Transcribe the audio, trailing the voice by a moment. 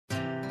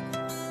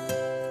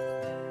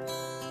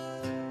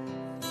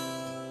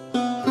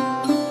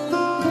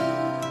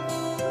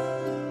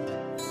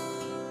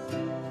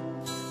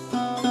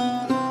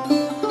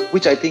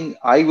which I think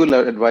I will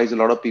advise a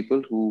lot of people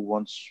who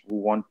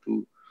want to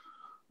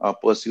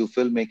pursue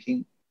filmmaking,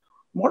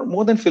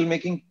 more than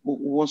filmmaking,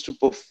 who wants to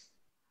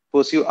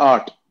pursue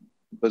art,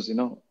 because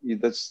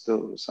that's the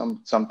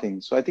something.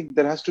 So I think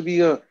there has to be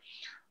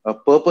a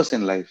purpose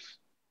in life,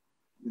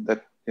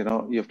 that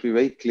you have to be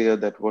very clear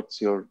that what's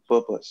your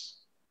purpose.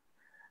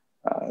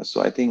 So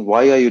I think,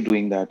 why are you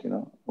doing that?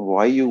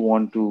 Why you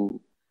want to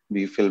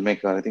be a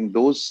filmmaker? I think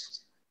those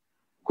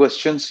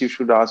questions you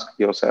should ask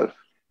yourself,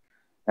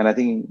 and I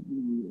think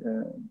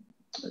uh,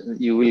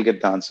 you will get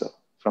the answer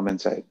from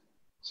inside.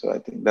 So I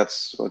think that's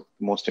what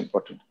most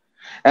important.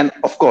 And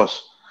of course,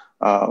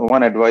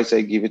 one advice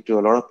I give it to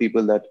a lot of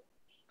people, that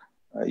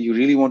you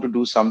really want to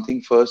do something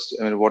first.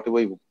 I mean, whatever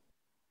you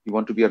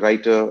want to be a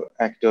writer,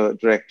 actor,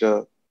 director,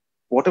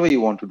 whatever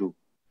you want to do.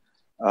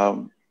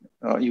 Um,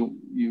 you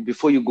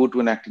before you go to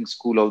an acting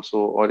school also,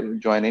 or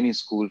join any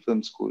school,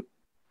 film school,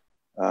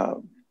 uh,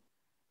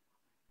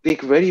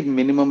 take very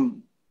minimum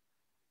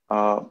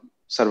uh,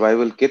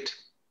 survival kit,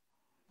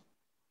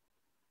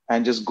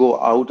 and just go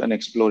out and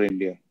explore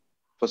India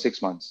for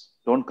 6 months.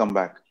 Don't come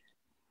back.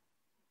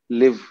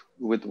 Live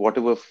with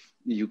whatever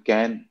you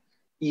can,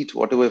 eat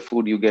whatever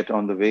food you get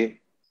on the way,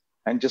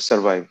 and just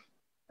survive.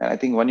 And I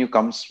think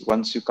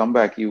once you come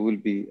back, you will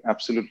be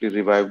absolutely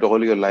revived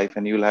all your life,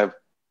 and you'll have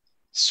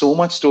so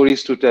much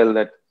stories to tell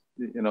that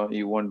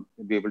you won't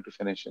be able to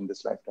finish in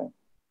this lifetime.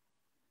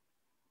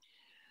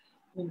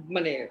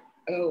 মানে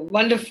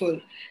wonderful.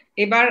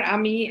 এবার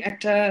আমি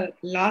একটা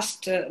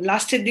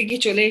লাস্টের দিকে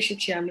চলে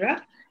এসেছি আমরা,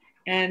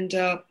 and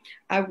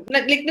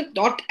like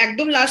not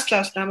একদম লাস্ট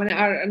না, মানে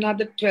আর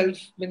another 12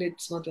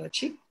 minutes মতো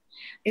আছি।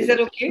 Is that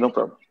okay? No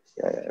problem.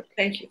 Yeah.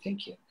 Thank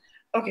you.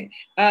 Okay.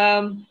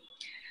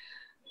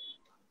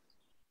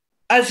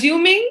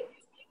 Assuming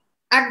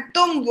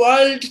একদম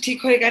ওয়ার্ল্ড ঠিক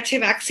হয়ে গেছে,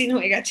 ভ্যাকসিন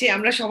হয়ে গেছে,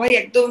 আমরা সবাই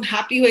একদম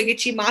হ্যাপি হয়ে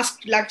গেছি, মাস্ক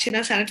লাগছে না,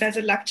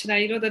 স্যানিটাইজার লাগছে না,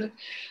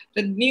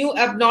 the new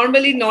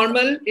abnormally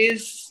normal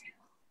is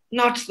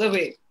not the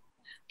way,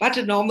 but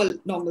a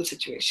normal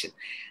situation.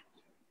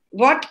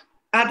 What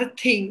are the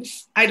things,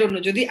 I don't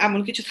know, যদি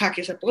এমন কিছু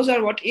থাকে suppose, R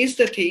what is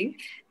the thing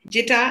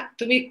যেটা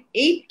তুমি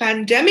এই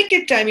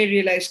প্যান্ডেমিকের টাইমে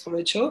রিয়েলাইজ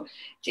করেছো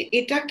যে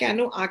এটা কেন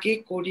আগে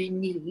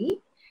করিনি,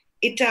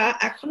 এটা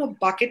এখনো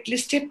বাকেট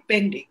লিস্টে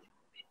পেন্ডিং?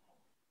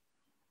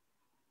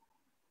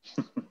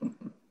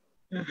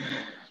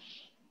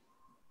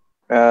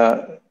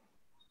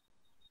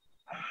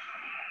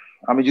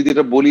 আমি যদি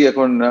এটা বলি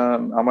এখন,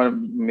 আমার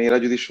মেয়েরা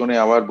যদি শুনে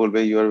আবার বলবে,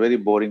 you are very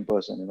boring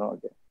person,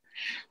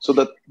 so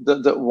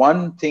the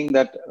one thing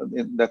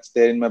that's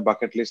there in my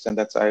bucket list, and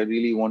that's I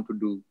really want to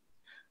do,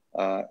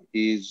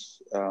 is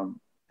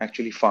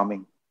actually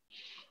farming.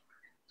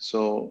 So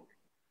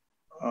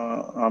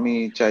আমি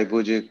চাইবো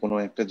যে কোনো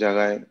একটা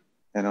জায়গায়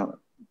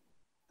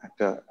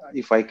একটা,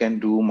 if I can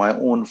do my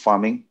own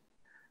farming,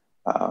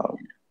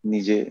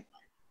 নিজে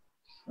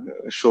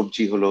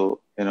সবজি হলো,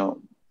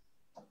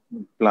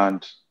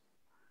 plant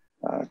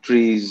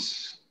trees,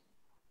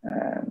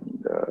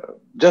 and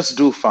just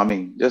do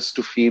farming, just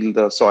to feel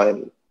the soil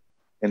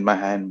in my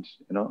hand,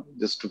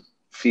 just to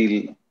feel,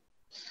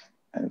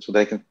 and so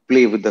that I can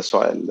play with the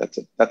soil. That's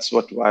it. That's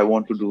what I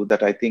want to do.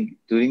 That I think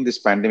during this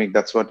pandemic,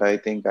 that's what I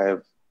think I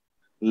have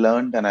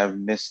learned and I've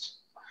missed.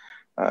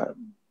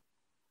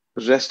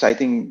 Rest, I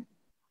think,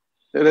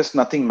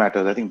 nothing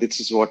matters. I think this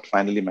is what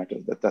finally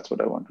matters. That's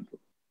what I want to do.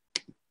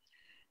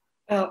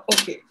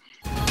 Okay.